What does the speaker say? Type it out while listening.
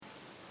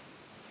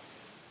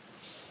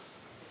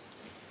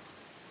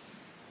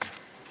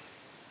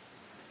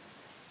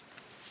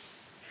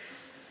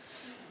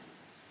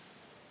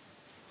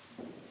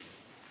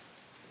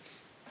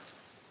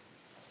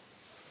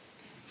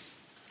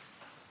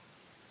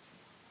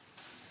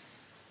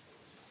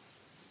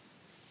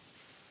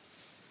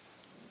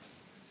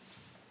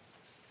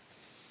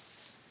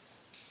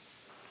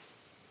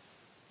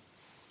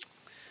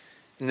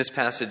In this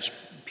passage,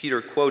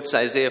 Peter quotes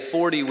Isaiah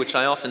 40, which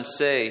I often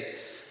say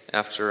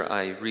after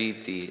I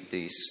read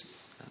the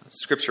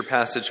scripture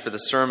passage for the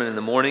sermon in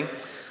the morning.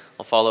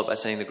 I'll follow up by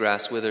saying, the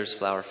grass withers,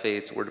 flower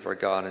fades, the word of our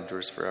God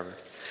endures forever.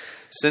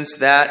 Since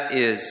that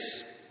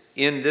is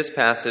in this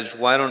passage,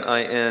 why don't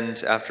I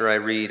end after I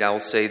read? I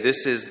will say,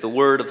 this is the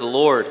word of the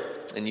Lord.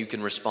 And you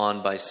can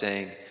respond by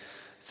saying,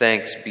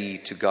 thanks be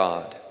to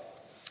God.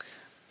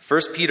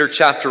 1 Peter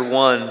chapter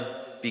 1,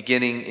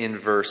 beginning in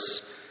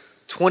verse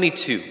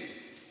 22.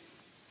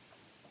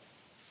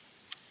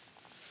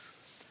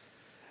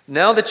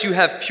 Now that you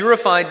have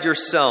purified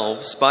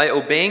yourselves by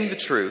obeying the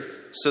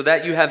truth, so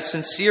that you have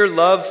sincere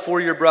love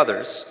for your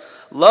brothers,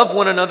 love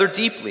one another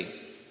deeply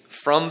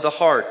from the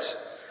heart.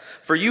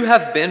 For you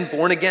have been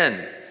born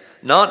again,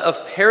 not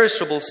of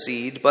perishable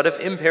seed, but of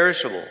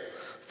imperishable,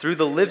 through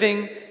the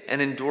living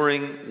and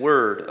enduring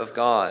word of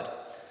God.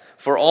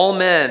 For all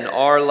men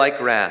are like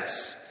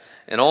grass,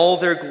 and all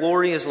their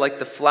glory is like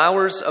the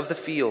flowers of the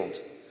field.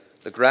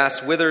 The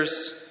grass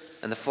withers,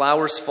 and the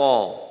flowers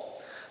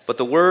fall, but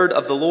the word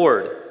of the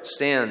Lord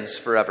stands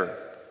forever.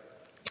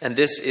 And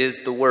this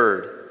is the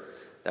word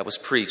that was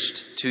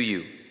preached to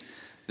you.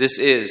 This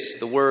is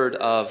the word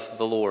of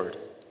the Lord.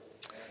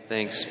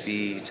 Thanks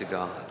be to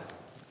God.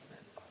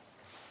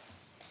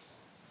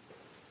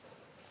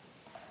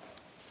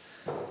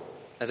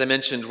 As I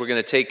mentioned, we're going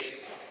to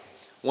take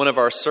one of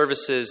our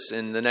services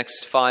in the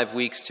next 5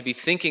 weeks to be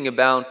thinking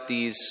about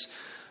these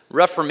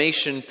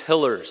Reformation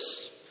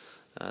pillars,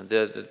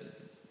 the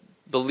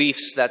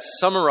beliefs that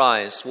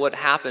summarize what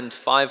happened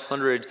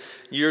 500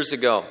 years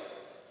ago.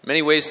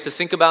 Many ways to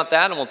think about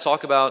that, and we'll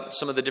talk about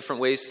some of the different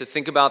ways to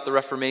think about the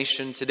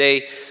Reformation.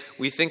 Today,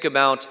 we think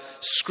about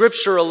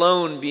Scripture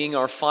alone being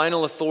our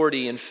final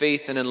authority in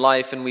faith and in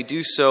life, and we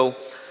do so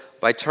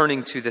by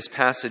turning to this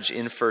passage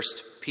in 1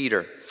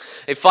 Peter.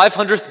 A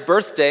 500th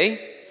birthday,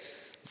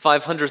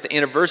 500th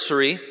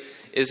anniversary,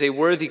 is a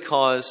worthy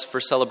cause for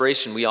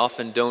celebration. We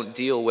often don't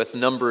deal with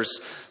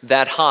numbers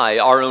that high.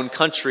 Our own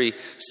country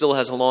still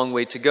has a long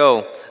way to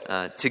go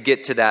to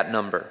get to that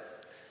number.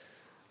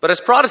 But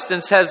as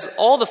Protestants, has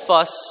all the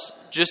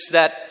fuss just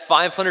that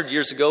 500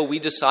 years ago we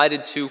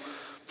decided to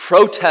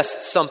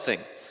protest something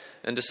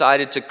and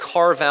decided to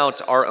carve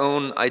out our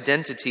own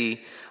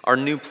identity, our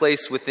new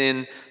place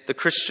within the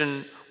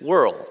Christian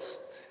world?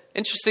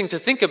 Interesting to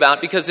think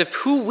about, because if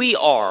who we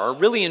are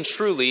really and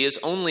truly is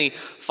only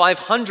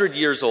 500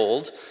 years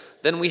old,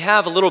 then we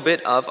have a little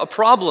bit of a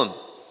problem.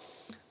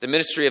 The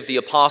ministry of the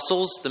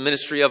apostles, the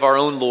ministry of our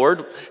own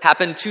Lord,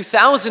 happened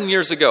 2,000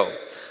 years ago,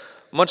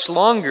 much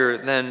longer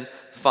than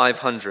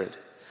 500.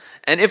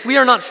 And if we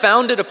are not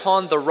founded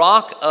upon the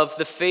rock of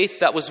the faith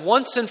that was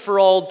once and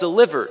for all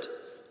delivered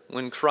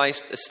when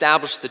Christ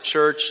established the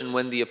church and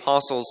when the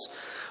apostles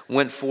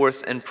went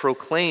forth and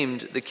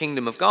proclaimed the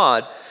kingdom of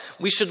God,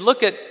 we should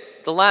look at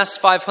the last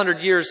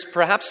 500 years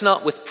perhaps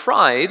not with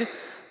pride,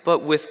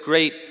 but with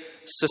great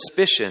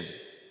suspicion.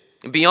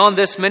 And beyond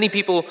this, many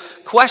people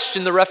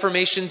question the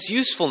Reformation's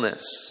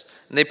usefulness,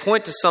 and they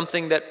point to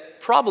something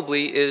that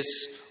probably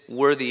is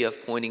worthy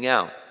of pointing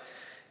out.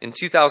 In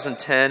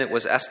 2010, it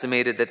was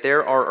estimated that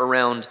there are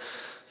around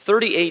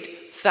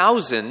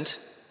 38,000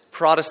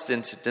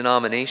 Protestant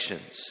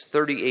denominations.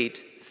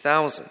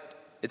 38,000.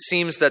 It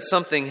seems that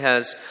something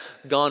has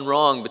gone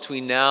wrong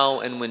between now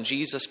and when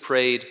Jesus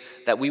prayed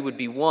that we would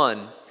be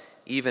one,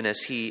 even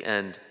as He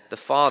and the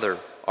Father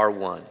are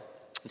one.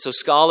 And so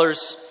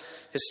scholars,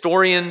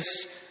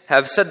 historians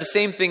have said the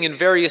same thing in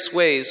various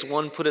ways.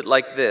 One put it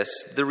like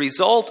this: the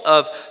result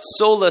of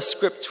sola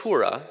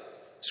scriptura,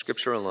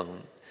 Scripture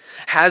alone,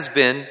 has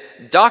been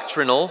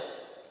doctrinal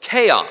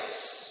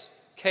chaos.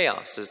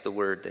 Chaos is the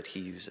word that he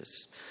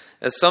uses.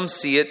 As some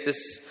see it,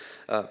 this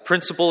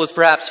principle is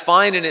perhaps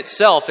fine in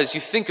itself as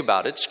you think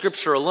about it.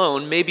 Scripture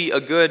alone may be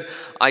a good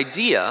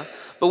idea,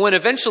 but when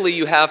eventually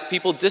you have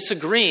people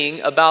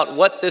disagreeing about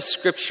what this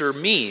Scripture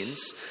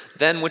means,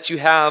 then what you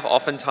have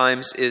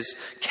oftentimes is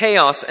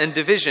chaos and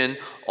division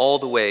all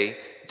the way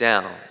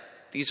down.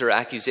 These are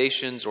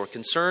accusations or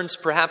concerns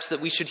perhaps that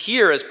we should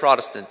hear as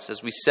Protestants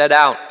as we set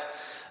out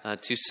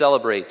to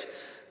celebrate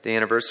the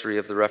anniversary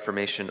of the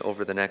Reformation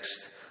over the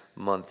next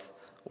month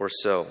or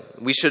so.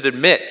 We should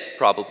admit,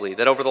 probably,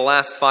 that over the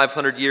last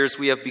 500 years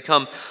we have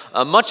become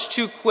much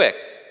too quick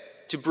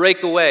to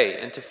break away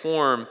and to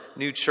form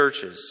new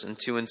churches and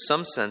to, in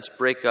some sense,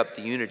 break up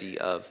the unity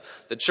of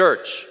the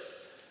church.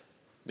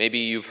 Maybe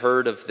you've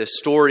heard of the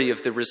story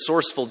of the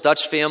resourceful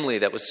Dutch family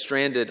that was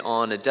stranded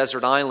on a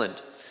desert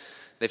island.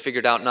 They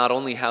figured out not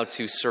only how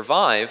to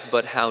survive,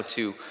 but how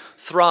to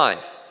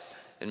thrive.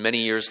 And many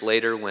years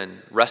later,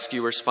 when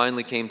rescuers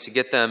finally came to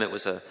get them, it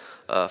was a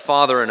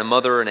father and a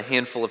mother and a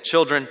handful of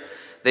children.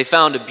 They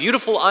found a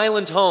beautiful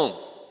island home,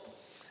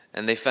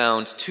 and they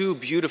found 2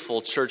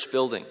 beautiful church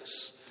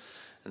buildings.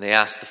 And they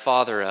asked the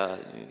father,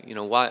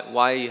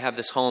 why you have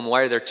this home?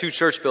 Why are there 2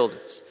 church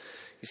buildings?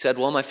 He said,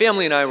 well, my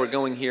family and I were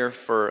going here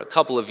for a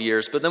couple of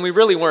years, but then we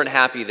really weren't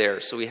happy there,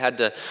 so we had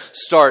to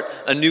start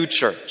a new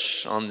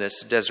church on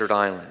this desert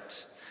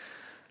island.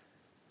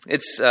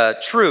 It's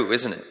true,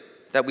 isn't it?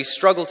 that we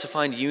struggle to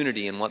find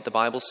unity in what the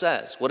Bible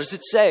says. What does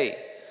it say?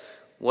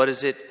 What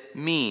does it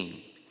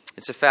mean?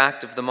 It's a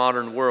fact of the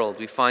modern world.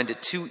 We find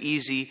it too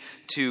easy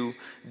to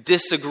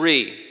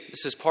disagree.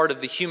 This is part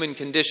of the human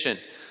condition.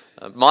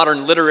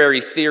 Modern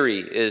literary theory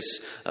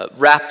is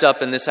wrapped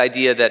up in this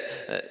idea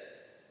that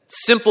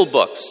simple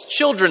books,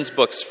 children's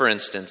books, for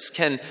instance,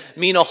 can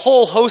mean a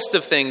whole host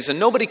of things, and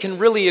nobody can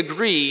really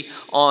agree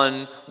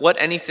on what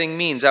anything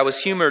means. I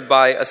was humored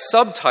by a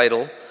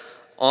subtitle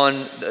on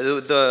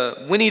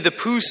the Winnie the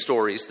Pooh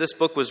stories. This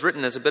book was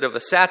written as a bit of a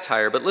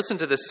satire, but listen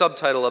to this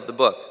subtitle of the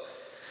book,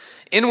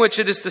 in which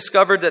it is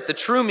discovered that the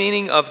true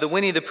meaning of the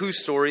Winnie the Pooh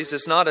stories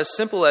is not as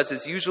simple as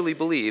is usually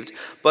believed,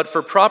 but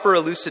for proper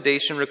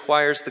elucidation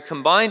requires the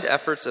combined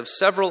efforts of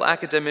several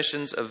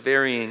academicians of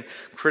varying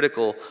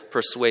critical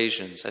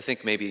persuasions. I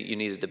think maybe you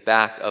needed the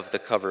back of the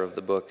cover of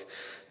the book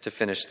to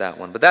finish that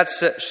one. But that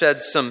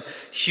sheds some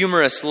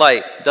humorous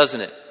light,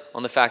 doesn't it,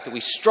 on the fact that we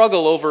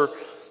struggle over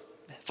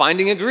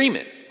finding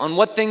agreement on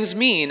what things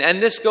mean.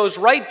 And this goes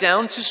right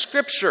down to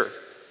Scripture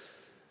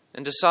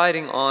and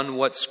deciding on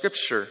what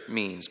Scripture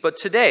means. But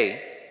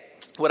today,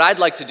 what I'd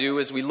like to do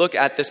as we look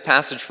at this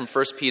passage from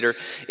 1 Peter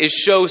is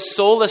show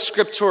sola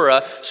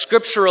scriptura,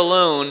 Scripture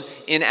alone,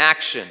 in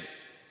action.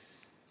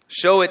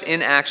 Show it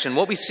in action.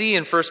 What we see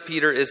in 1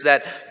 Peter is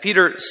that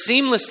Peter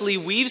seamlessly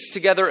weaves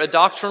together a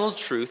doctrinal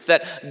truth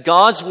that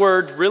God's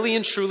Word really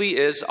and truly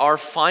is our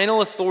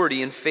final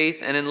authority in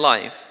faith and in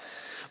life.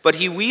 But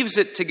he weaves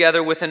it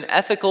together with an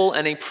ethical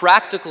and a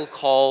practical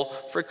call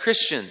for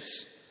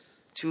Christians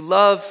to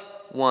love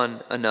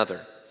one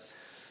another.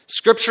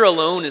 Scripture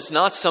alone is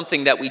not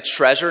something that we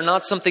treasure,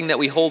 not something that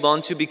we hold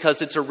on to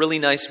because it's a really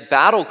nice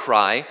battle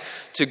cry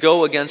to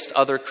go against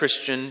other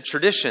Christian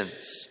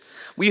traditions.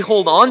 We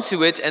hold on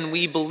to it and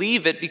we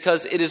believe it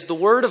because it is the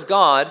Word of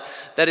God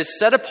that is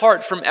set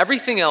apart from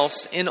everything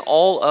else in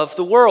all of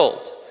the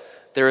world.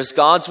 There is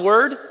God's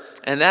Word,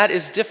 and that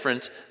is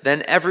different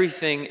than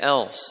everything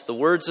else. The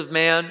words of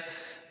man,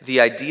 the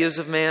ideas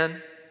of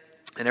man,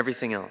 and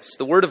everything else.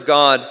 The Word of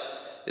God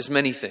is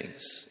many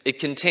things. It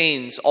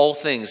contains all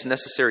things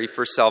necessary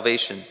for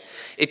salvation.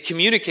 It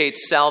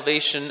communicates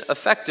salvation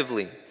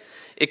effectively.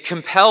 It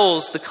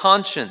compels the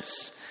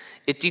conscience.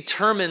 It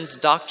determines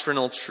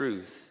doctrinal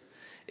truth.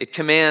 It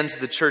commands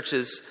the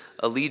church's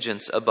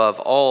allegiance above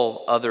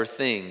all other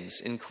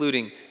things,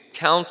 including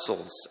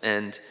councils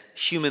and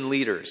human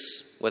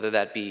leaders, whether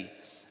that be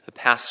a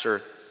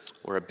pastor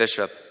or a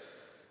bishop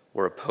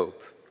or a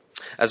pope.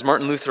 As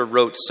Martin Luther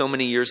wrote so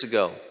many years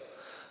ago,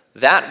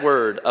 that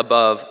word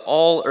above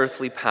all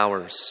earthly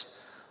powers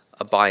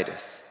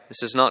abideth.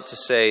 This is not to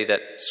say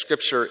that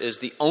Scripture is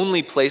the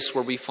only place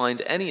where we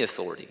find any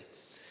authority.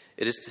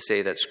 It is to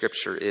say that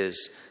Scripture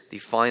is the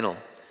final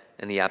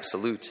and the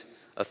absolute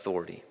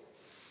authority.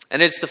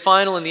 And it's the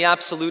final and the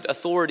absolute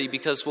authority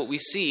because what we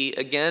see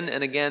again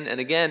and again and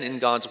again in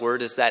God's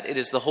Word is that it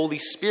is the Holy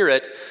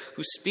Spirit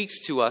who speaks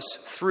to us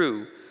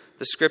through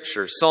the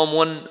Scriptures. Psalm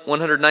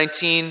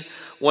 119,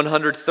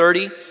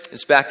 130,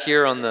 it's back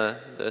here on the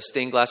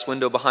stained glass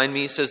window behind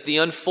me. It says, "The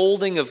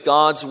unfolding of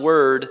God's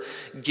Word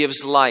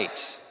gives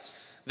light."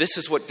 This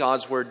is what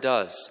God's Word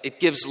does. It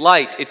gives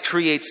light. It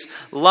creates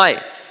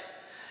life.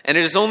 And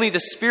it is only the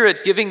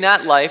Spirit giving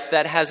that life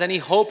that has any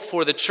hope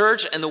for the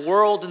church and the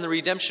world and the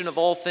redemption of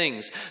all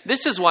things.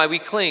 This is why we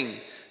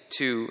cling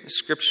to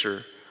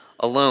Scripture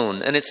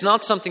alone. And it's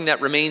not something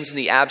that remains in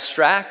the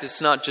abstract.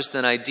 It's not just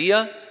an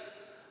idea,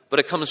 but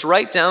it comes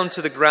right down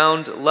to the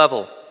ground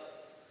level.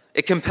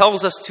 It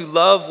compels us to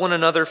love one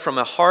another from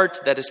a heart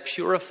that is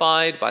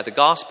purified by the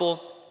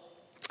gospel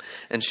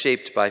and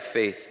shaped by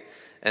faith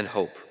and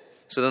hope.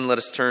 So then let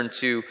us turn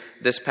to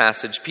this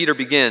passage. Peter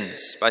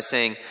begins by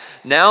saying,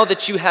 "Now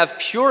that you have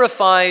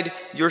purified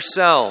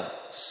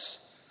yourselves."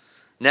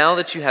 Now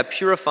that you have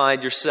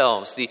purified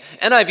yourselves. The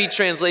NIV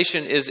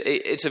translation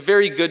it's a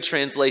very good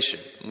translation.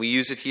 We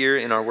use it here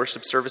in our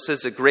worship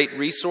services, a great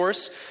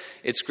resource.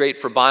 It's great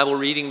for Bible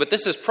reading, but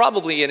this is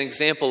probably an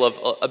example of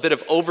a bit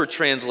of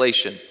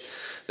over-translation.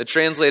 The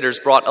translators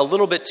brought a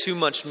little bit too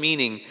much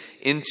meaning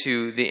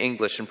into the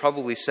English and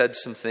probably said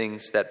some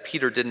things that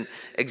Peter didn't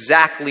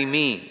exactly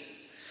mean.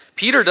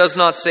 Peter does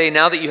not say,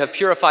 "Now that you have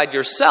purified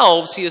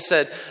yourselves," he has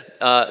said,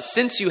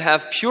 "Since you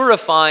have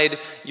purified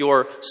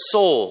your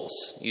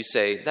souls." You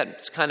say,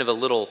 that's kind of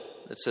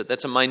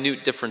that's a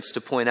minute difference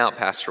to point out,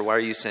 Pastor. Why are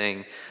you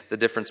saying the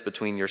difference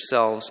between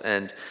yourselves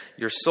and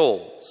your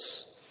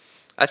souls?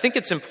 I think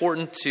it's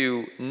important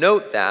to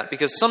note that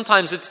because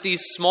sometimes it's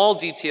these small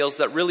details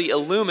that really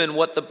illumine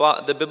what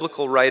the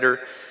biblical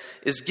writer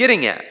is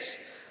getting at.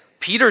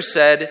 Peter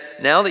said,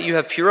 "Now that you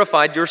have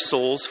purified your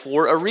souls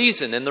for a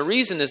reason." And the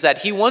reason is that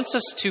he wants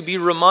us to be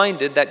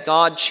reminded that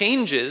God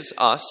changes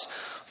us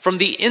from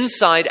the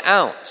inside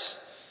out.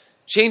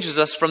 Changes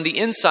us from the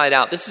inside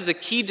out. This is a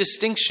key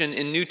distinction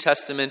in New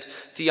Testament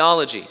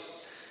theology.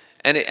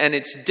 And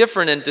it's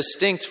different and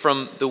distinct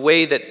from the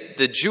way that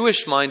the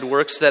Jewish mind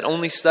works that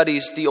only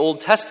studies the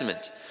Old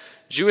Testament.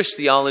 Jewish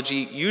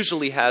theology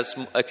usually has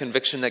a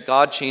conviction that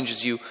God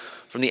changes you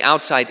from the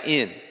outside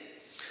in.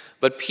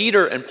 But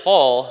Peter and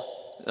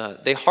Paul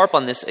they harp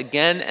on this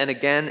again and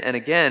again and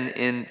again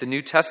in the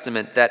New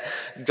Testament, that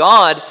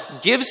God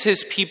gives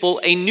his people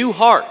a new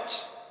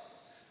heart,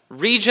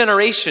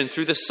 regeneration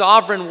through the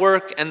sovereign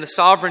work and the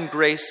sovereign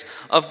grace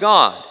of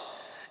God.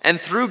 And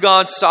through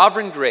God's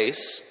sovereign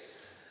grace,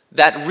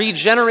 that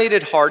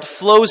regenerated heart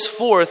flows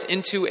forth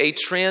into a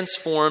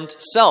transformed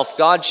self.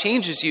 God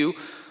changes you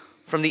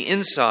from the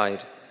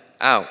inside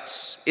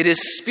out. It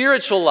is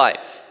spiritual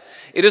life.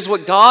 It is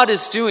what God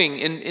is doing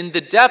in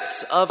the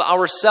depths of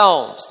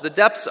ourselves, the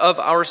depths of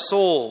our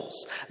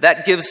souls,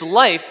 that gives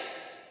life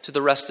to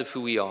the rest of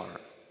who we are.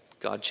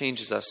 God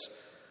changes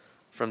us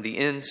from the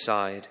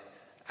inside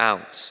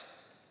out.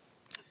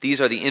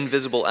 These are the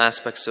invisible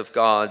aspects of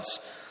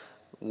God's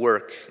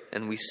work,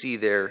 and we see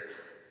there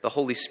the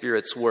Holy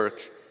Spirit's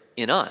work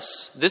in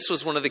us. This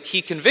was one of the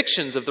key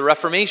convictions of the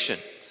Reformation,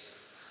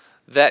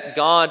 that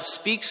God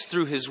speaks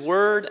through his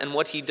word, and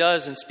what he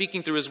does in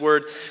speaking through his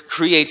word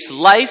creates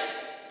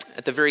life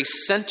at the very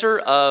center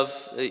of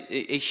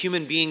a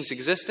human being's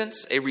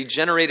existence, a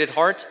regenerated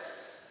heart,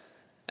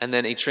 and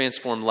then a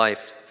transformed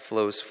life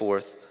flows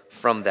forth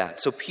from that.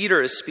 So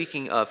Peter is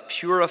speaking of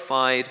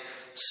purified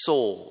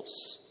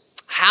souls.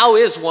 How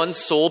is one's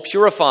soul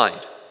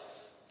purified?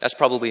 That's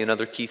probably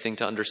another key thing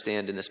to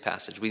understand in this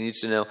passage. We need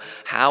to know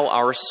how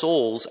our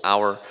souls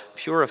are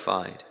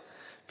purified.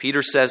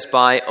 Peter says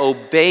by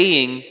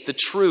obeying the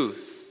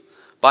truth.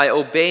 By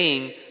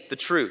obeying the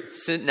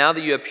truth. Now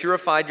that you have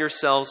purified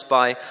yourselves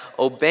by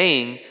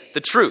obeying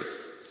the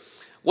truth.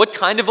 What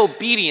kind of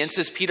obedience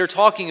is Peter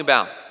talking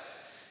about?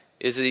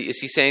 Is he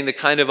saying the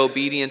kind of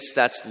obedience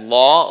that's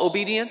law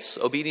obedience?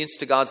 Obedience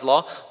to God's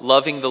law?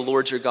 Loving the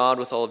Lord your God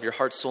with all of your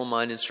heart, soul,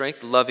 mind, and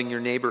strength? Loving your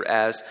neighbor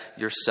as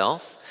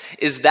yourself?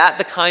 Is that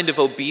the kind of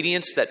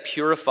obedience that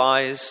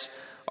purifies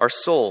our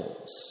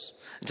souls?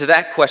 And to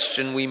that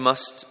question, we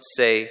must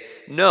say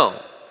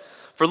no.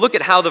 For look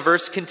at how the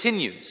verse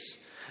continues.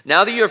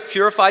 Now that you have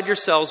purified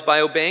yourselves by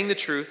obeying the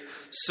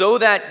truth, so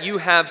that you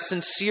have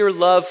sincere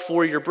love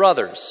for your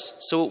brothers.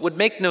 So it would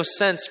make no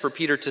sense for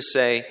Peter to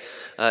say,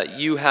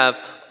 you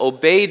have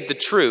obeyed the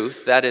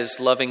truth, that is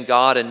loving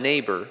God and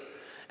neighbor,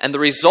 and the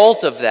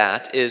result of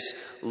that is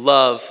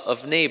love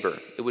of neighbor.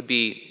 It would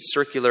be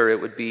circular, it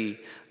would be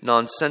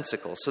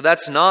nonsensical. So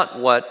that's not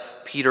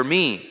what Peter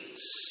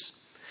means.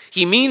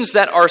 He means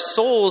that our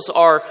souls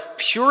are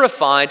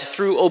purified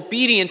through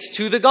obedience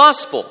to the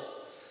gospel.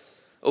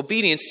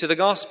 Obedience to the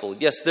gospel.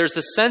 Yes, there's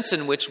a sense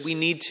in which we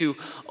need to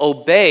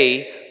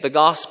obey the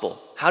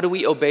gospel. How do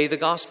we obey the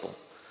gospel?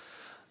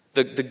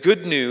 The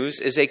good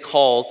news is a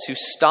call to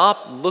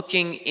stop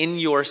looking in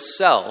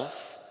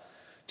yourself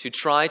to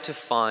try to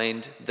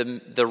find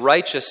the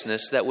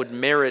righteousness that would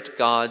merit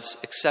God's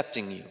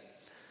accepting you.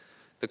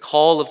 The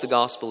call of the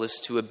gospel is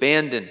to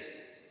abandon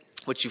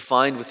what you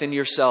find within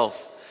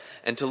yourself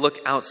and to look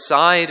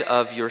outside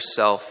of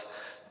yourself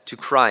to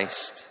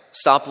Christ.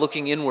 Stop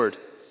looking inward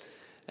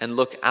and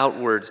look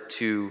outward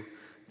to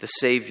the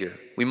Savior.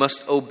 We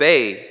must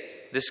obey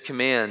this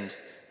command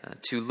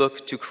to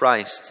look to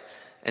Christ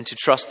and to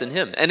trust in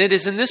him. And it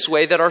is in this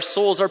way that our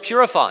souls are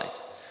purified.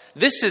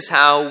 This is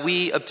how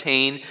we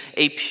obtain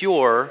a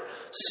pure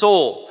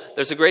soul.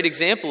 There's a great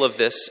example of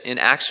this in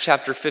Acts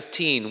chapter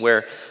 15,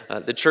 where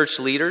the church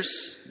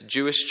leaders,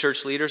 Jewish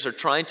church leaders, are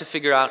trying to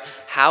figure out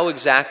how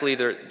exactly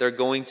they're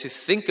going to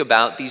think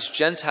about these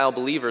Gentile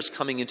believers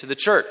coming into the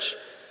church.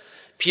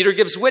 Peter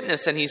gives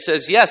witness and he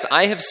says, yes,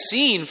 I have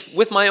seen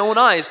with my own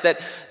eyes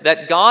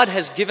that God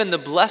has given the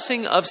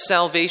blessing of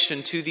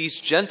salvation to these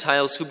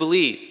Gentiles who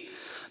believe.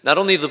 Not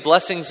only the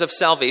blessings of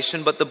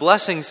salvation, but the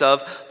blessings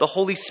of the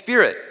Holy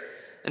Spirit.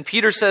 And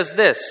Peter says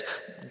this,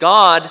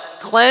 God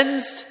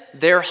cleansed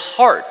their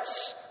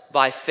hearts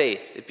by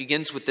faith. It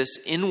begins with this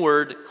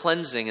inward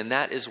cleansing, and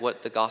that is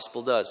what the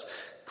gospel does.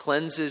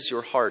 Cleanses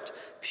your heart,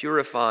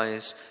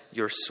 purifies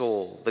your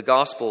soul. The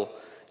gospel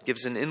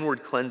gives an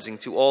inward cleansing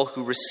to all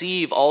who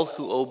receive, all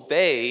who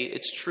obey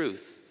its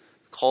truth.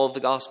 The call of the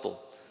gospel.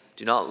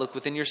 Do not look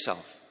within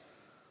yourself.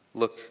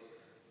 Look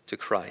to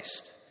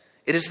Christ.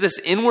 It is this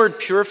inward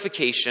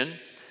purification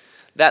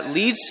that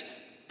leads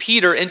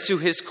Peter into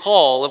his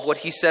call of what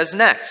he says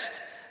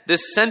next.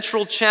 This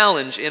central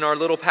challenge in our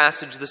little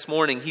passage this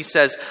morning. He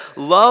says,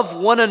 love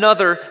one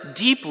another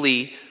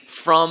deeply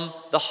from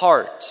the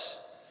heart.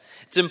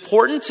 It's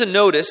important to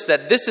notice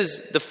that this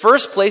is the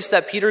first place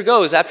that Peter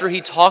goes after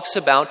he talks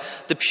about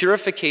the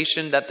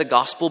purification that the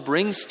gospel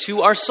brings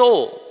to our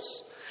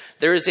souls.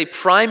 There is a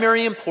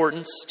primary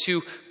importance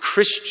to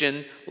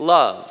Christian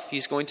love.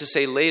 He's going to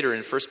say later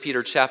in 1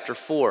 Peter chapter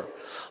 4,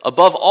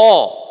 above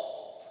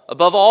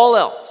all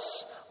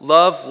else,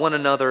 love one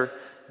another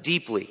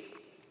deeply.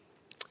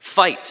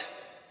 Fight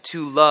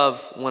to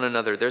love one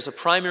another. There's a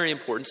primary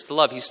importance to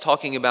love. He's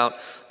talking about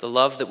the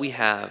love that we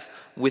have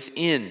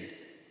within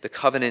the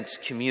covenant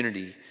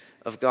community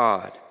of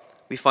God.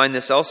 We find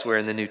this elsewhere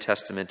in the New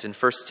Testament. In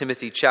 1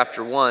 Timothy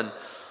chapter 1,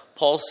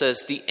 Paul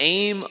says the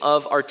aim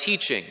of our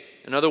teaching,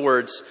 in other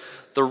words,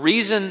 the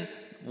reason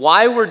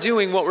why we're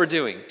doing what we're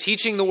doing,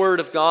 teaching the Word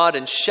of God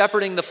and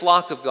shepherding the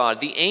flock of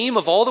God. The aim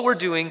of all that we're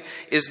doing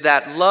is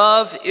that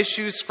love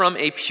issues from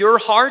a pure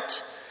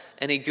heart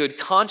and a good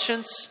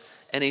conscience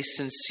and a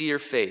sincere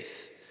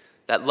faith.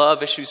 That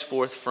love issues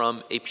forth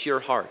from a pure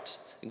heart.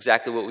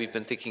 Exactly what we've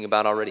been thinking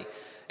about already.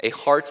 A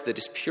heart that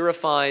is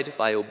purified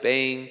by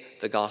obeying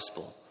the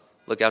gospel.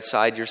 Look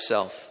outside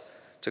yourself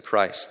to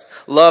Christ.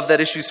 Love that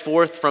issues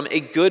forth from a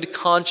good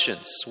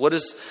conscience. What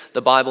does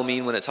the Bible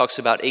mean when it talks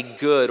about a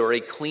good or a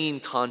clean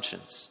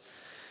conscience?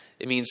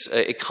 It means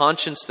a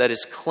conscience that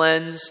is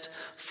cleansed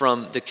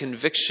from the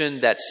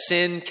conviction that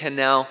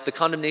the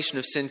condemnation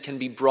of sin can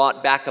be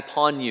brought back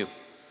upon you.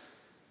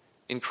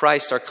 In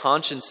Christ, our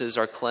consciences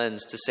are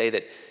cleansed to say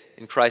that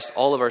in Christ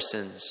all of our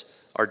sins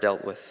are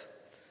dealt with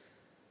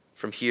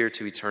from here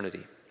to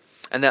eternity.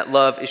 And that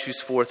love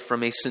issues forth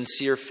from a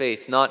sincere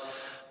faith, not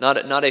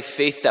a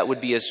faith that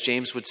would be, as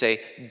James would say,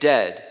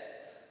 dead,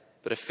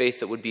 but a faith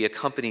that would be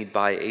accompanied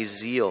by a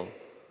zeal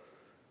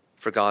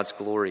for God's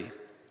glory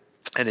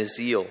and a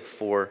zeal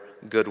for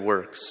good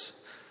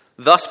works.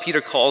 Thus, Peter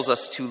calls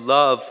us to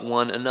love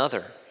one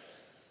another.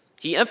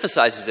 He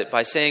emphasizes it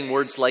by saying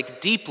words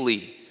like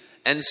deeply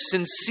and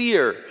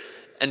sincere,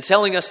 and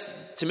telling us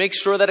to make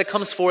sure that it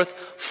comes forth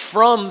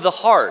from the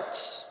heart.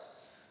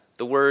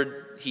 The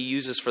word he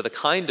uses for the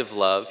kind of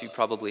love, you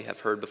probably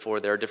have heard before,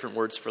 there are different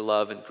words for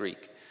love in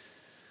Greek.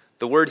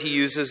 The word he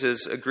uses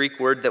is a Greek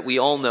word that we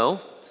all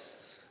know,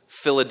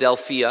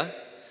 Philadelphia.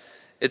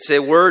 It's a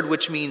word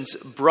which means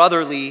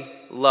brotherly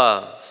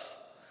love.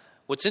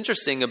 What's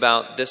interesting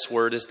about this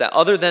word is that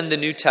other than the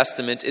New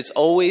Testament, it's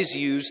always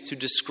used to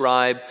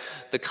describe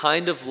the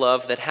kind of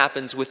love that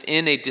happens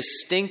within a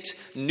distinct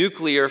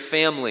nuclear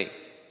family.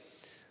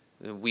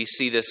 We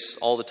see this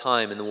all the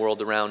time in the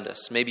world around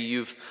us.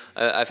 Maybe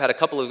I've had a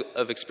couple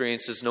of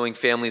experiences knowing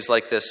families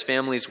like this,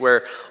 families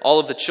where all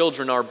of the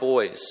children are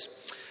boys.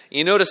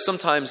 You notice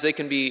sometimes they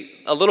can be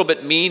a little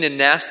bit mean and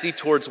nasty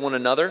towards one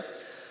another,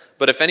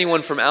 but if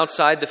anyone from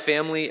outside the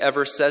family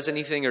ever says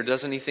anything or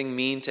does anything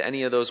mean to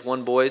any of those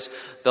one boys,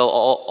 they'll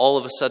all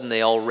of a sudden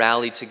they all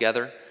rally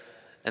together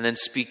and then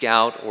speak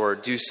out or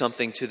do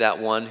something to that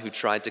one who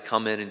tried to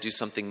come in and do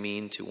something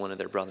mean to one of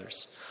their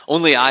brothers.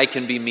 Only I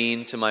can be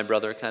mean to my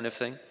brother kind of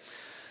thing.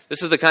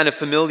 This is the kind of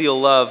familial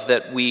love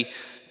that we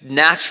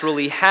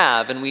naturally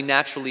have and we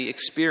naturally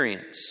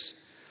experience.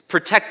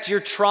 Protect your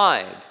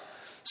tribe.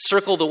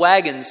 Circle the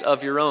wagons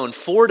of your own.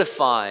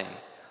 Fortify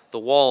the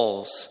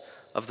walls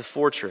of the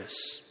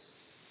fortress.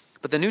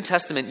 But the New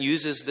Testament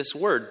uses this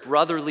word,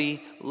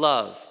 brotherly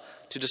love,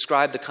 to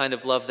describe the kind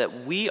of love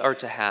that we are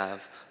to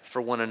have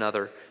for one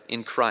another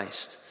in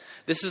Christ.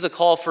 This is a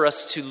call for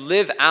us to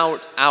live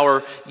out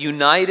our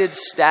united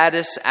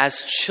status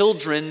as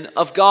children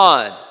of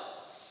God,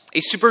 a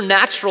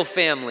supernatural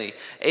family,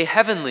 a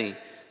heavenly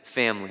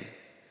family.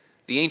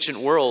 The ancient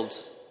world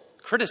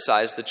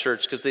criticized the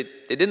church because they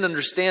didn't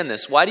understand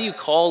this. Why do you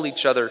call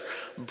each other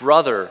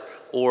brother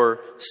or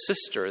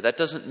sister? That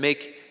doesn't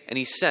make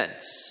any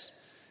sense.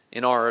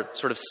 In our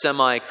sort of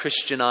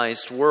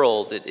semi-Christianized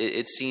world,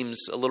 it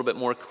seems a little bit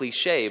more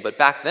cliche, but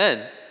back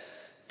then,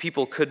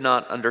 people could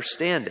not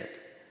understand it.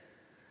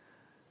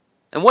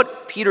 And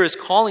what Peter is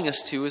calling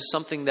us to is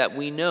something that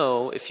we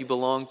know if you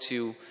belong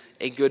to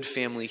a good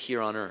family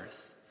here on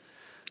earth.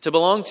 To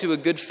belong to a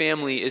good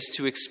family is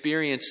to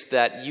experience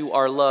that you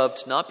are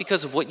loved not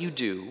because of what you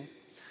do,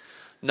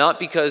 not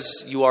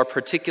because you are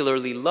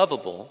particularly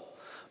lovable,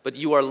 but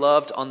you are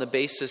loved on the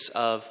basis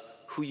of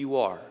who you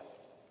are.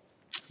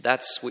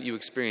 That's what you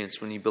experience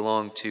when you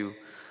belong to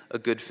a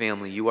good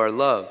family. You are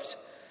loved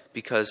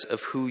because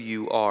of who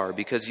you are,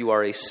 because you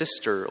are a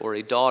sister or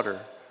a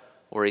daughter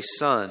or a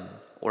son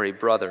or a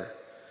brother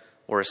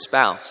or a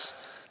spouse.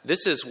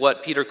 This is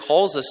what Peter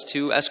calls us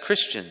to as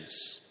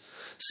Christians.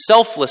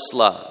 Selfless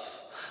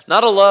love.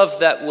 Not a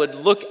love that would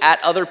look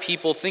at other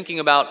people thinking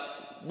about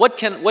what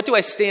do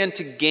I stand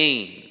to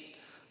gain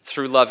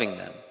through loving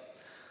them?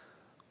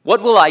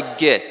 What will I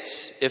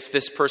get if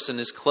this person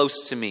is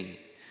close to me?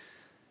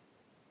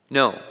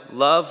 No,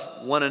 love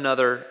one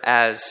another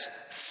as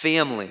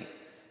family,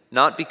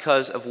 not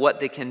because of what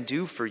they can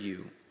do for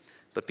you,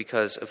 but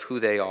because of who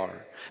they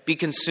are. Be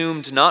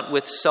consumed not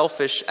with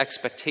selfish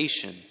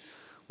expectation,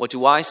 what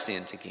do I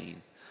stand to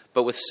gain,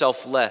 but with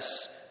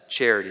selfless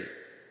charity,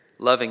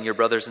 loving your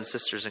brothers and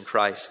sisters in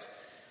Christ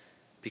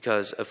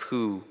because of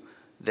who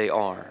they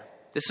are.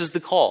 This is the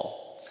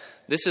call.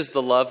 This is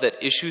the love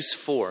that issues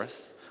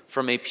forth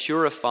from a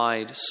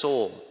purified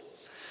soul.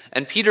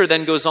 And Peter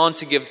then goes on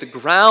to give the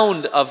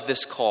ground of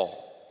this call.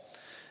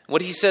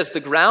 What he says the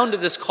ground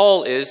of this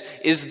call is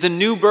the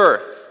new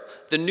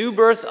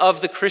birth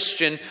of the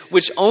Christian,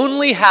 which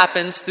only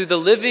happens through the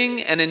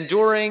living and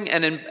enduring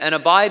and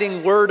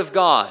abiding Word of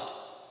God.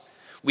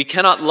 We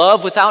cannot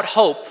love without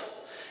hope,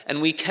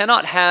 and we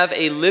cannot have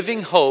a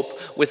living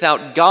hope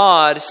without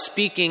God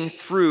speaking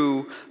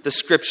through the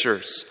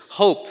Scriptures.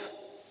 Hope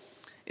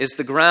is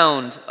the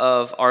ground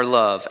of our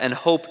love, and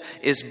hope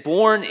is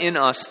born in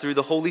us through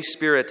the Holy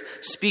Spirit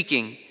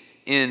speaking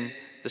in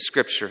the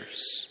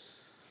Scriptures.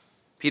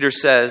 Peter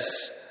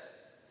says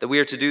that we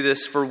are to do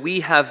this, for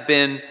we have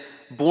been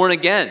born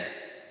again,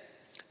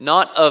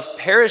 not of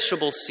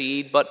perishable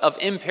seed, but of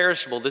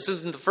imperishable. This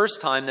isn't the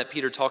first time that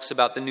Peter talks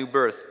about the new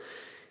birth.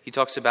 He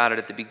talks about it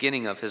at the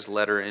beginning of his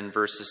letter in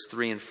verses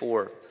 3 and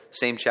 4,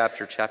 same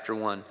chapter, chapter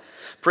 1.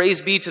 Praise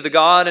be to the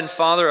God and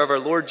Father of our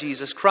Lord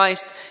Jesus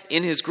Christ.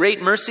 In his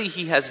great mercy,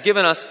 he has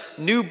given us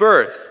new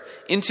birth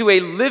into a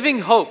living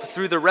hope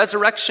through the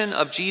resurrection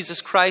of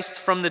Jesus Christ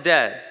from the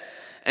dead,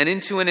 and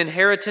into an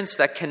inheritance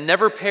that can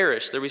never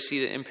perish. There we see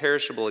the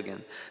imperishable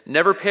again.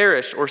 Never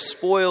perish or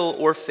spoil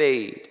or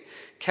fade,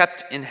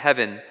 kept in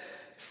heaven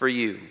for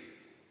you.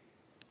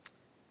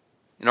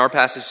 In our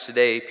passage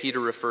today,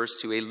 Peter refers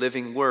to a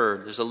living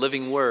word. There's a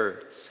living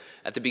word.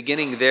 At the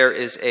beginning, there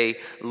is a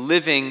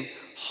living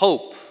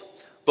hope.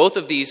 Both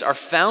of these are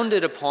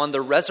founded upon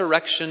the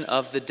resurrection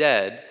of the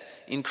dead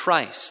in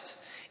Christ.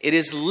 It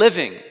is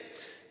living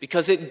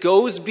because it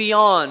goes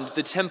beyond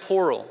the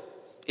temporal.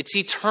 It's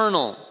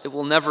eternal. It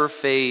will never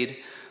fade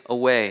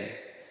away.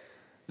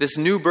 This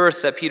new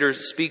birth that Peter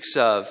speaks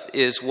of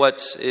is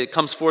it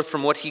comes forth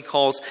from what he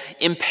calls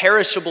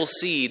imperishable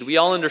seed. We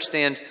all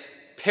understand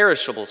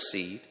perishable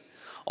seed.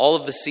 All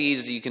of the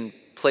seeds you can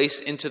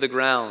place into the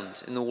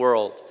ground in the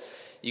world.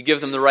 You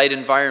give them the right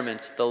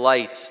environment, the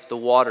light, the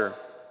water,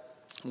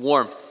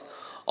 warmth,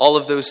 all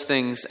of those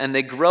things, and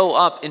they grow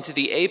up into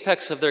the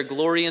apex of their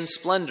glory and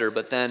splendor,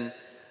 but then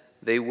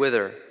they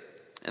wither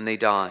and they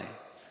die.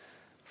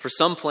 For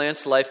some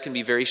plants, life can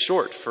be very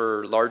short.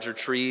 For larger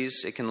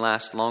trees, it can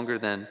last longer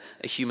than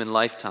a human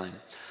lifetime.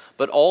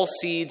 But all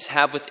seeds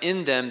have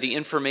within them the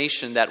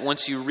information that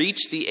once you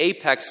reach the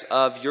apex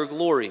of your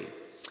glory,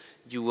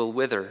 you will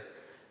wither,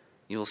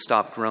 you will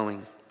stop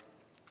growing,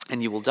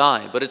 and you will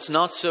die. But it's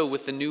not so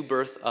with the new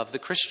birth of the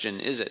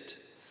Christian, is it?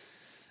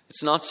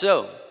 It's not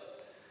so.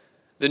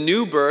 The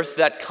new birth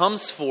that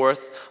comes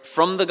forth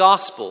from the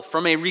gospel,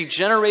 from a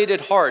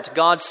regenerated heart,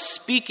 God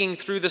speaking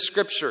through the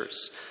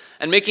scriptures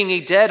and making a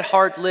dead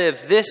heart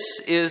live, this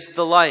is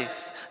the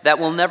life that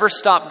will never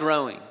stop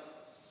growing,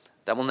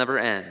 that will never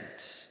end.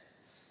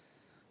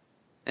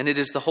 And it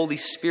is the Holy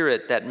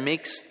Spirit that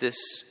makes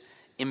this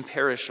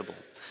imperishable,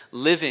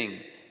 living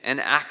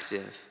and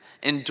active,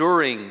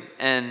 enduring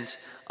and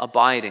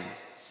abiding.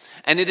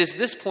 And it is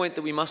this point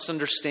that we must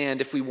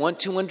understand if we want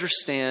to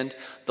understand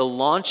the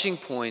launching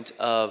point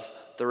of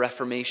the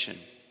Reformation.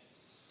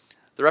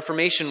 The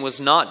Reformation was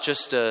not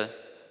just a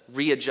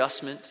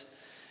readjustment.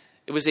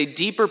 It was a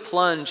deeper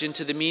plunge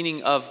into the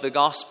meaning of the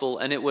gospel,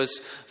 and it was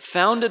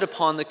founded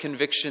upon the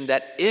conviction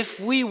that if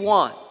we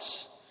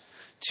want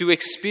to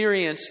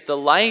experience the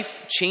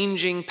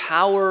life-changing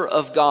power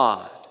of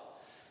God,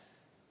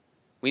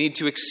 we need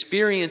to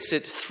experience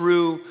it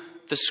through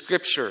the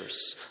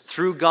Scriptures,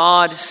 through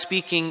God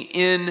speaking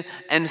in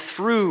and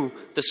through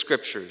the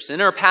Scriptures. In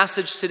our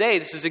passage today,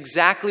 this is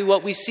exactly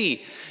what we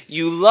see.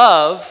 You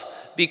love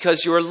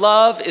because your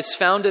love is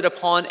founded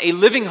upon a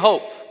living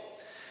hope.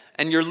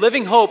 And your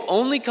living hope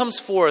only comes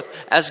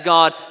forth as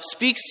God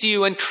speaks to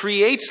you and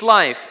creates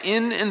life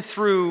in and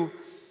through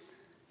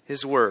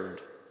His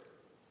Word.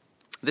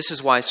 This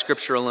is why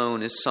Scripture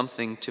alone is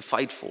something to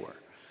fight for.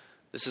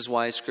 This is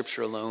why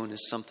Scripture alone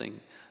is something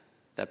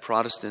that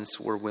Protestants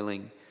were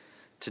willing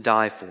to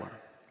die for.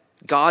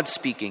 God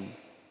speaking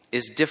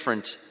is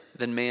different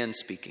than man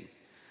speaking.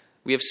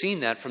 We have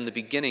seen that from the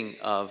beginning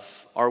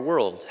of our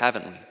world,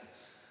 haven't we?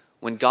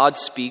 When God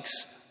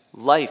speaks,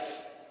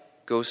 life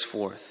goes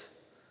forth.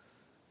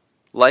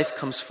 Life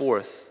comes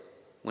forth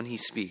when He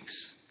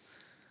speaks.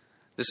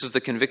 This is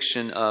the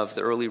conviction of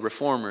the early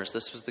reformers.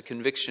 This was the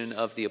conviction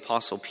of the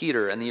Apostle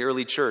Peter and the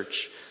early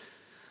church.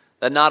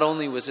 That not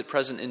only was it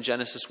present in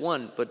Genesis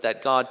 1, but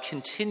that God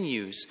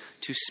continues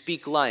to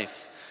speak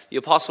life. The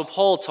Apostle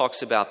Paul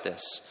talks about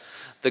this.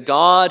 The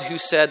God who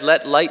said,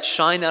 "Let light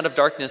shine out of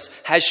darkness,"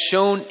 has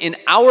shone in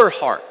our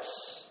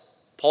hearts.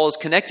 Paul is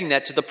connecting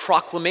that to the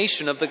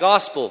proclamation of the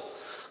gospel.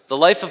 The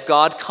life of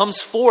God comes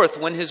forth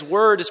when His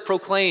word is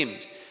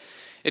proclaimed.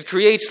 It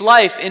creates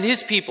life in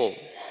His people.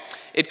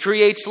 It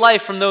creates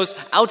life from those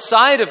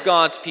outside of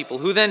God's people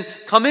who then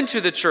come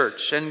into the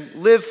church and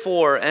live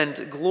for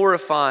and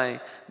glorify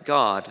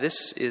God.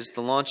 This is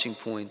the launching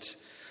point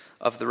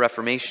of the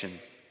Reformation.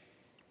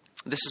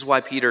 This is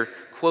why Peter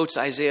quotes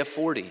Isaiah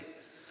 40.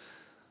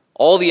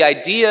 All the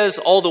ideas,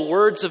 all the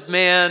words of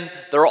man,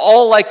 they're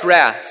all like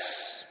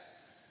grass.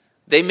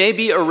 They may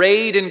be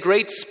arrayed in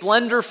great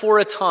splendor for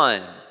a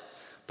time,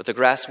 but the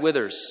grass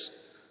withers,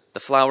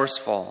 the flowers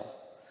fall.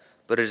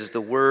 But it is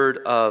the word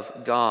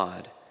of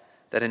God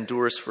that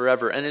endures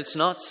forever. And it's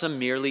not some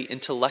merely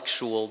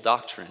intellectual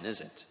doctrine,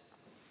 is it?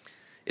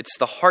 It's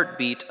the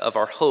heartbeat of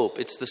our hope.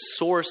 It's the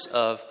source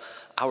of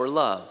our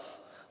love.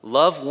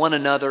 Love one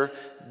another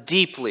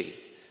deeply.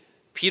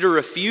 Peter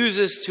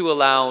refuses to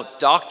allow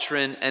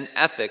doctrine and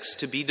ethics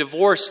to be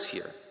divorced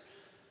here.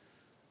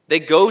 They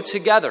go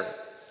together.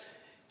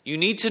 You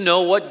need to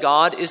know what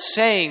God is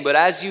saying, but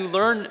as you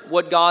learn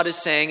what God is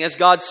saying, as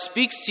God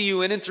speaks to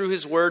you in and through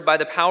His Word by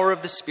the power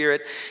of the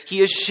Spirit, He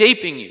is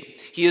shaping you.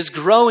 He is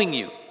growing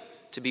you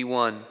to be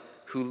one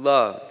who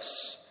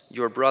loves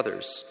your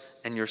brothers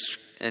and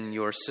and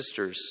your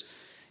sisters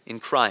in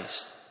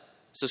Christ.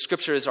 So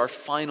Scripture is our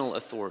final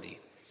authority.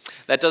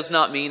 That does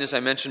not mean, as I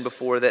mentioned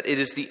before, that it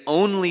is the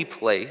only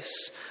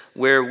place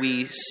where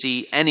we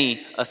see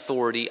any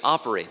authority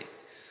operating.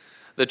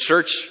 The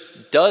church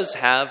does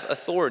have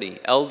authority.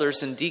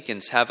 Elders and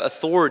deacons have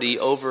authority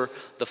over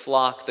the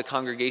flock, the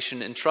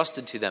congregation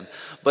entrusted to them.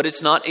 But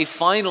it's not a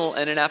final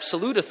and an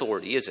absolute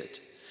authority, is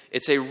it?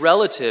 It's a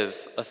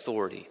relative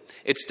authority.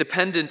 It's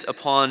dependent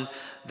upon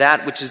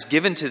that which is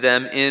given to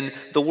them in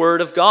the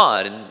Word of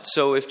God. And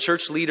so if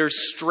church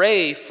leaders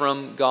stray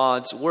from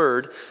God's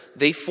Word,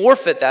 they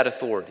forfeit that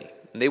authority.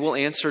 And they will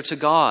answer to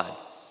God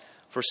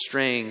for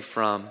straying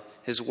from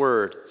His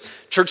Word.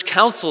 Church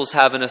councils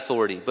have an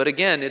authority, but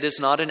again, it is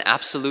not an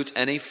absolute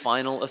and a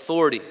final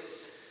authority.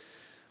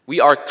 We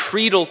are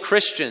creedal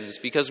Christians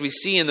because we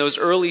see in those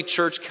early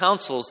church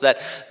councils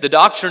that the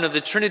doctrine of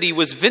the Trinity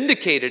was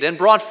vindicated and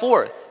brought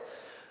forth,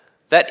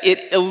 that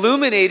it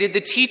illuminated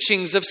the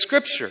teachings of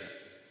Scripture.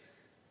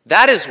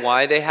 That is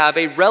why they have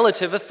a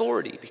relative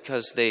authority,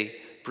 because they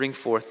bring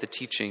forth the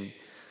teaching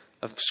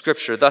of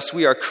Scripture. Thus,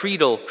 we are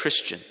creedal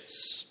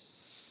Christians.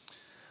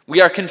 We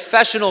are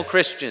confessional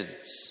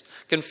Christians,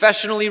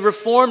 confessionally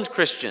reformed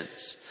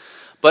Christians.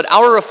 But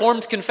our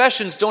Reformed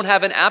confessions don't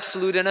have an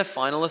absolute and a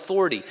final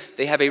authority.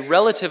 They have a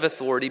relative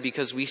authority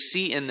because we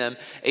see in them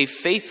a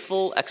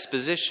faithful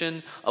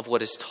exposition of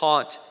what is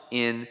taught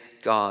in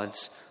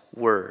God's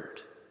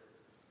Word.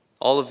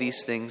 All of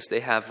these things,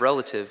 they have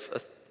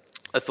relative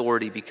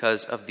authority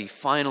because of the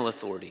final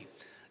authority,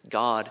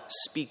 God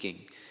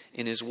speaking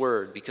in His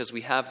Word, because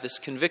we have this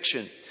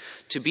conviction.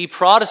 To be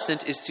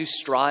Protestant is to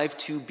strive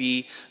to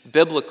be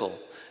biblical.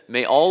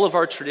 May all of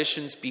our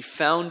traditions be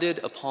founded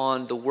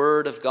upon the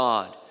Word of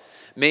God.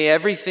 May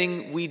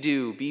everything we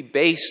do be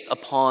based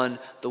upon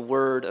the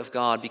Word of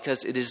God,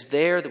 because it is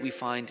there that we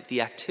find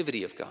the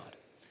activity of God.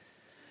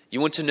 You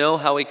want to know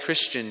how a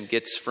Christian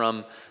gets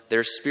from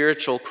their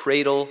spiritual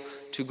cradle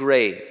to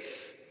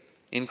grave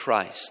in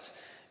Christ?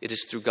 It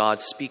is through God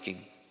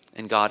speaking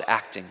and God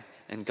acting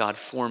and God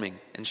forming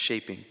and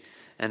shaping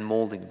and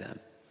molding them.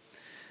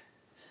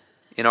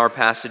 In our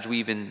passage, we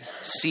even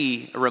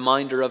see a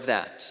reminder of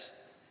that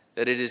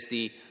it is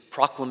the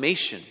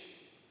proclamation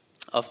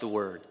of the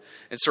Word.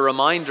 It's a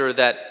reminder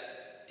that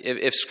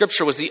if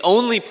Scripture was the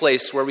only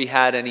place where we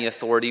had any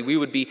authority, we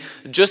would be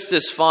just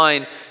as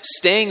fine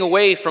staying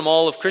away from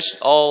all of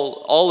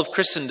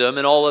Christendom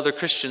and all other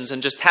Christians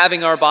and just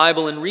having our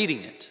Bible and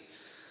reading it.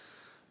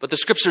 But the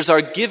Scriptures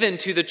are given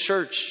to the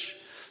church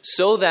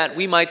so that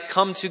we might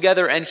come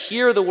together and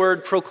hear the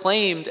Word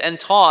proclaimed and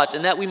taught,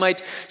 and that we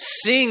might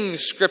sing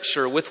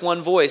Scripture with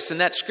one voice,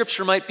 and that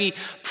Scripture might be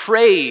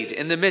prayed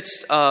in the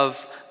midst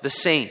of the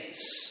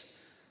saints.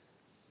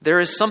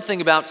 There is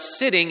something about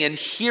sitting and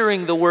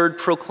hearing the Word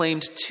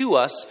proclaimed to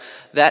us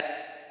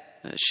that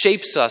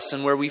shapes us,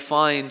 and where we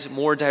find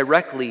more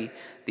directly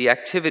the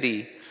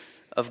activity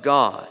of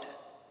God.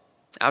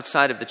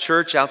 Outside of the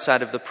church,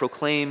 outside of the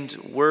proclaimed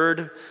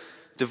Word,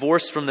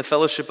 divorced from the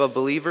fellowship of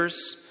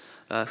believers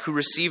who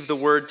receive the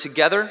Word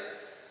together,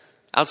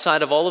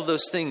 outside of all of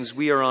those things,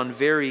 we are on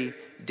very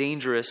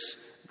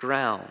dangerous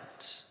ground.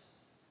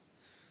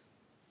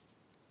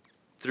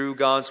 Through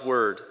God's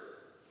Word,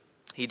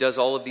 He does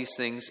all of these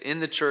things in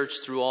the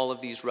church through all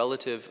of these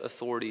relative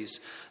authorities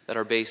that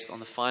are based on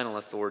the final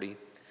authority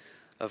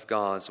of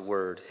God's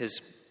Word. His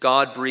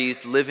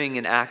God-breathed, living,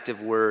 and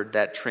active Word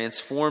that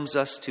transforms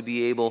us to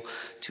be able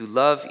to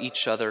love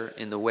each other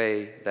in the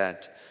way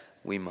that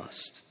we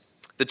must.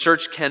 The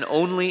church can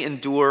only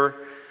endure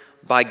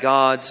by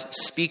God's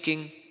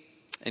speaking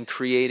and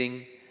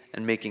creating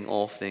and making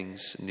all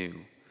things new.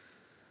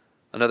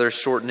 Another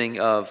shortening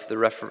of the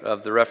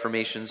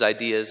Reformation's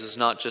ideas is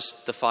not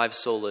just the five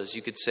solas.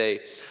 You could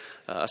say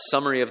a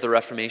summary of the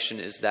Reformation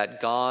is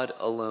that God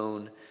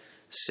alone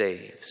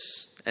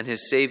saves. And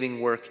His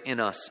saving work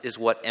in us is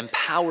what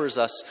empowers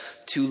us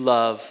to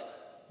love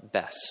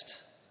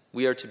best.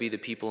 We are to be the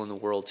people in the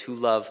world who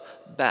love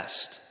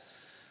best,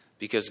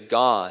 because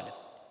God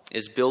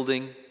is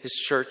building His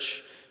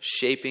church,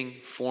 shaping,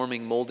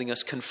 forming, molding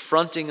us,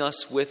 confronting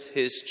us with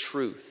His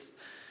truth.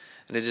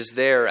 And it is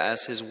there,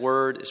 as His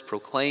Word is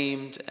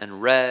proclaimed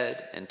and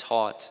read and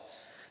taught,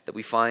 that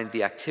we find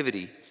the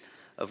activity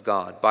of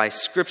God. By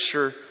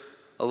Scripture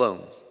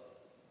alone,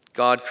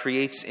 God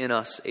creates in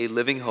us a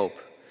living hope,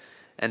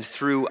 and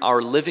through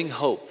our living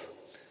hope,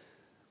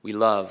 we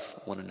love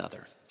one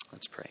another.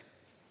 Let's pray.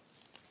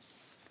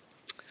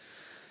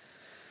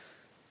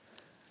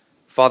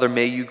 Father,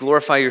 may You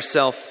glorify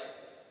Yourself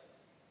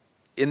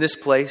in this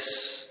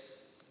place.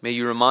 May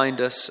You remind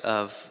us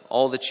of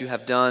all that You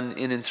have done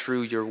in and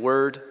through Your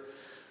Word.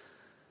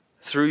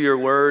 Through Your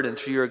Word and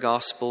through Your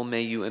gospel,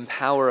 may You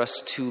empower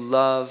us to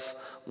love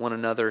one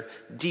another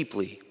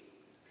deeply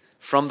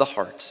from the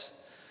heart.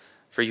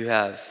 For You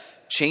have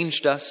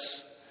changed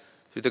us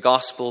through the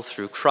gospel,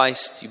 through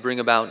Christ. You bring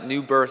about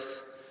new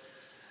birth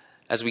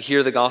as we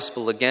hear the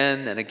gospel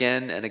again and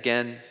again and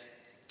again,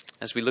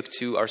 as we look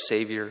to our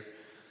Savior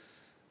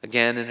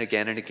again and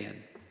again and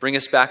again. Bring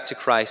us back to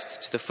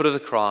Christ, to the foot of the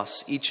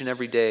cross, each and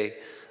every day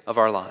of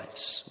our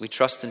lives. We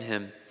trust in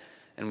him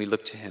and we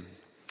look to him.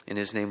 In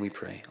his name we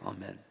pray.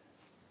 Amen.